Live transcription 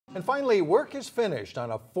And finally, work is finished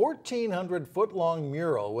on a 1,400-foot-long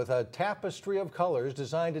mural with a tapestry of colors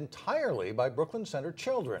designed entirely by Brooklyn Center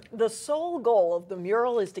children. The sole goal of the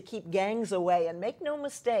mural is to keep gangs away, and make no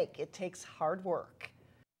mistake, it takes hard work.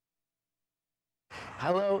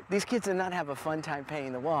 Hello, these kids did not have a fun time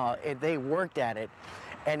painting the wall. They worked at it,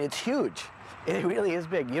 and it's huge. It really is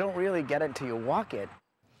big. You don't really get it until you walk it.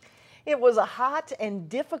 It was a hot and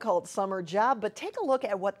difficult summer job, but take a look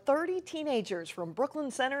at what 30 teenagers from Brooklyn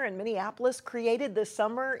Center and Minneapolis created this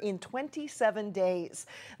summer in 27 days.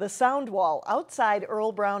 The sound wall outside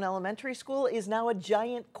Earle Brown Elementary School is now a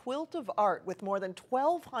giant quilt of art with more than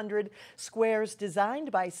 1,200 squares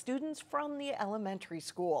designed by students from the elementary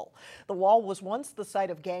school. The wall was once the site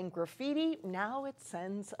of gang graffiti. Now it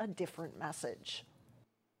sends a different message.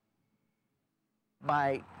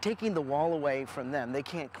 By taking the wall away from them, they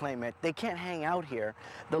can't claim it. They can't hang out here.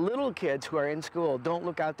 The little kids who are in school don't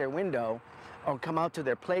look out their window or come out to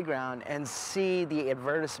their playground and see the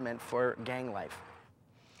advertisement for gang life.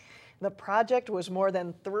 The project was more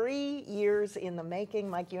than 3 years in the making.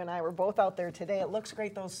 Mike, you and I were both out there today. It looks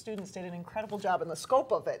great. Those students did an incredible job, and the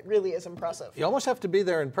scope of it really is impressive. You almost have to be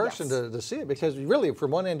there in person Yes. to see it, because really from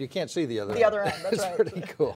one end you can't see the other end. The other end, that's it's right. pretty cool.